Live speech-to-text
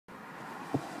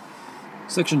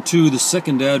Section 2, the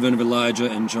second advent of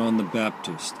Elijah and John the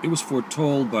Baptist. It was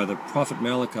foretold by the prophet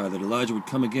Malachi that Elijah would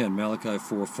come again, Malachi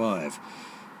 4:5.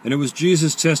 And it was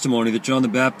Jesus' testimony that John the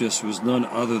Baptist was none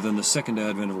other than the second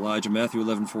advent of Elijah, Matthew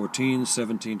 11:14,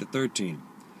 17-13.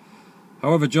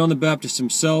 However, John the Baptist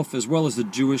himself, as well as the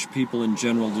Jewish people in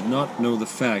general, did not know the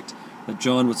fact that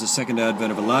John was the second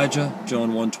advent of Elijah,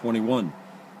 John 1:21.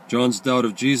 John's doubt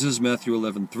of Jesus, Matthew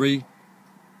 11:3,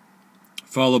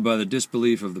 followed by the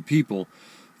disbelief of the people,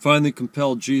 finally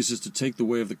compelled Jesus to take the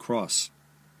way of the cross.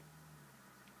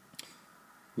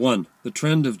 1. The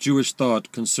trend of Jewish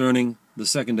thought concerning the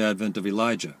second advent of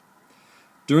Elijah.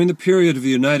 During the period of the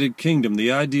United Kingdom,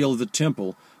 the ideal of the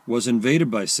temple was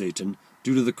invaded by Satan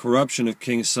due to the corruption of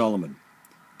King Solomon.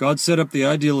 God set up the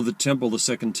ideal of the temple the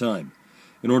second time.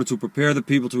 In order to prepare the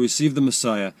people to receive the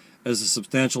Messiah as a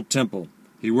substantial temple,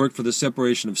 he worked for the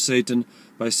separation of Satan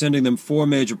by sending them 4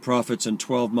 major prophets and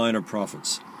 12 minor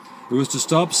prophets. It was to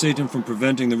stop Satan from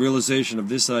preventing the realization of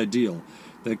this ideal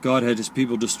that God had his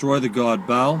people destroy the god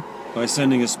Baal by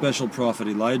sending a special prophet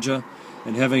Elijah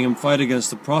and having him fight against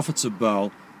the prophets of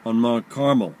Baal on Mount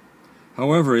Carmel.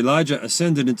 However, Elijah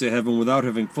ascended into heaven without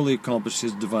having fully accomplished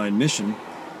his divine mission,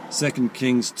 2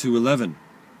 Kings 2:11,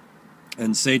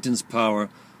 and Satan's power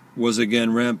was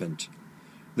again rampant.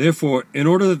 Therefore, in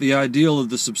order that the ideal of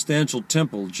the substantial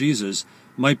temple, Jesus,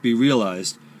 might be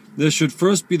realized, there should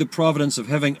first be the providence of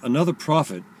having another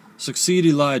prophet succeed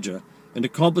Elijah and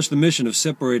accomplish the mission of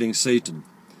separating Satan,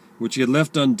 which he had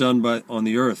left undone on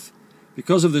the earth.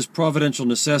 Because of this providential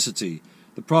necessity,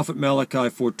 the prophet Malachi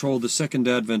foretold the second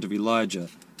advent of Elijah,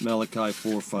 Malachi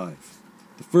 4:5.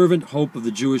 The fervent hope of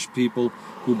the Jewish people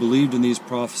who believed in these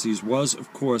prophecies was,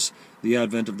 of course, the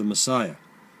advent of the Messiah.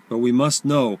 But we must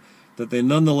know that they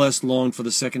nonetheless longed for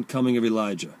the second coming of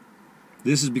Elijah.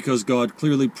 This is because God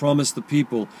clearly promised the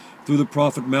people through the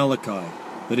prophet Malachi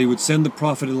that he would send the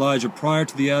prophet Elijah prior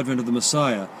to the advent of the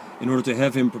Messiah in order to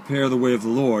have him prepare the way of the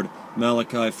Lord,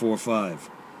 Malachi 4:5.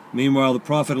 Meanwhile, the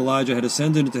prophet Elijah had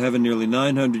ascended into heaven nearly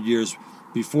 900 years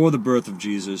before the birth of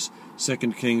Jesus,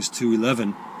 2 Kings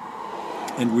 2:11,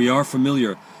 and we are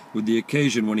familiar with the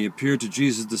occasion when he appeared to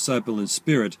Jesus' disciple in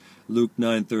spirit, Luke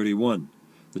 9:31.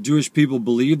 The Jewish people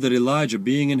believed that Elijah,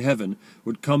 being in heaven,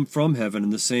 would come from heaven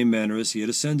in the same manner as he had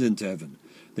ascended into heaven.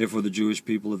 Therefore the Jewish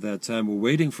people of that time were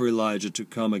waiting for Elijah to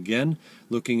come again,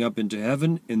 looking up into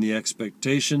heaven in the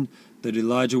expectation that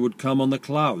Elijah would come on the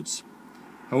clouds.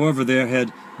 However, there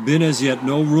had been as yet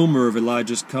no rumor of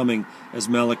Elijah's coming, as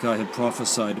Malachi had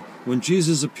prophesied, when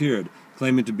Jesus appeared,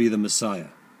 claiming to be the Messiah.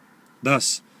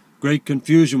 Thus, great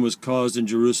confusion was caused in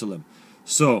Jerusalem.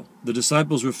 So, the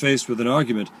disciples were faced with an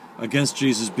argument against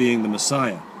Jesus being the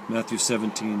Messiah, Matthew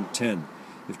 17:10.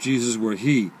 If Jesus were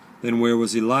he, then where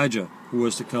was Elijah, who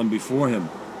was to come before him,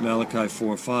 Malachi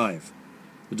 4:5.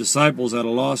 The disciples, at a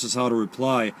loss as how to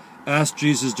reply, asked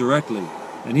Jesus directly,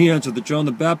 and he answered that John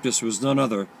the Baptist was none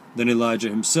other than Elijah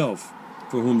himself,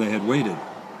 for whom they had waited,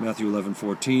 Matthew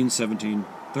 11:14,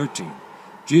 17:13.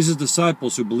 Jesus'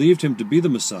 disciples, who believed him to be the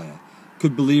Messiah,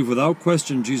 could believe without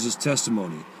question Jesus'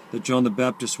 testimony that John the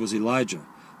Baptist was Elijah.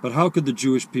 But how could the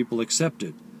Jewish people accept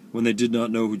it when they did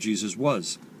not know who Jesus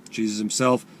was? Jesus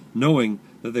himself, knowing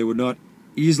that they would not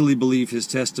easily believe his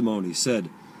testimony, said,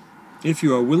 "If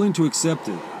you are willing to accept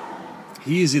it,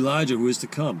 he is Elijah who is to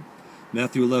come."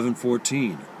 Matthew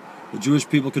 11:14. The Jewish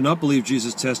people could not believe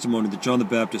Jesus' testimony that John the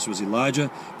Baptist was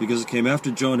Elijah because it came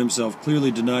after John himself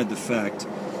clearly denied the fact,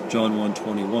 John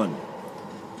 1:21.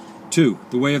 2.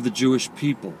 The way of the Jewish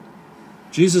people.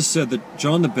 Jesus said that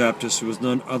John the Baptist was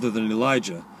none other than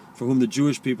Elijah, for whom the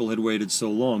Jewish people had waited so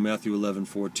long, Matthew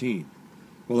 11:14.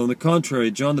 Well, on the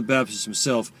contrary, John the Baptist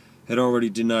himself had already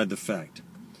denied the fact.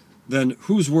 Then,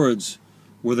 whose words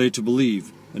were they to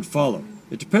believe and follow?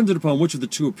 It depended upon which of the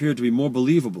two appeared to be more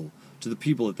believable to the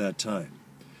people at that time.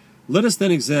 Let us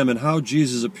then examine how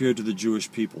Jesus appeared to the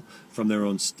Jewish people from their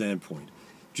own standpoint.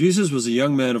 Jesus was a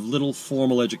young man of little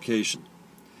formal education.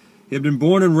 He had been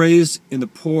born and raised in the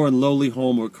poor and lowly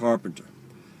home of a carpenter.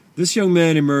 This young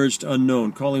man emerged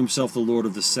unknown, calling himself the Lord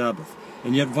of the Sabbath,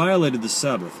 and yet violated the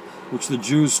Sabbath, which the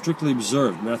Jews strictly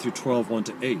observed, Matthew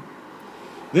 12:1-8.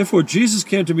 Therefore Jesus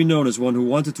came to be known as one who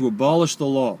wanted to abolish the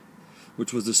law,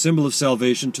 which was the symbol of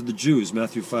salvation to the Jews,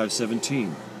 Matthew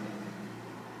 5:17.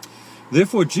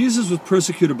 Therefore Jesus was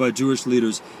persecuted by Jewish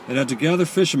leaders and had to gather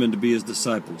fishermen to be his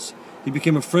disciples. He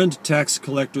became a friend to tax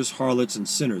collectors, harlots, and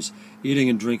sinners, eating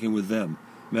and drinking with them,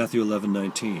 Matthew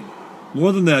 11:19.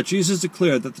 More than that, Jesus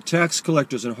declared that the tax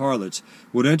collectors and harlots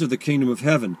would enter the kingdom of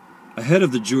heaven ahead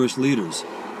of the Jewish leaders,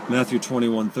 Matthew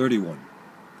 21:31.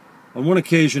 On one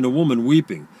occasion, a woman,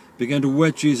 weeping, began to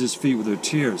wet Jesus' feet with her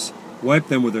tears, wiped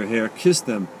them with her hair, kissed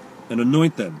them, and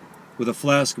anoint them with a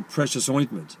flask of precious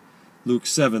ointment. Luke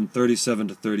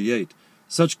 7:37-38.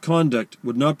 Such conduct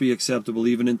would not be acceptable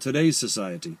even in today's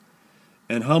society.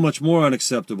 And how much more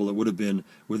unacceptable it would have been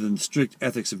within the strict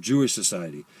ethics of Jewish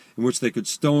society, in which they could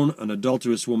stone an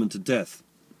adulterous woman to death.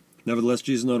 Nevertheless,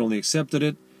 Jesus not only accepted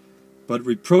it, but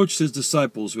reproached his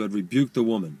disciples who had rebuked the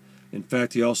woman. In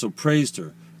fact, he also praised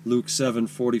her. Luke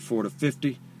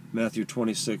 7:44-50, Matthew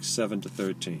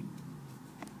 26:7-13.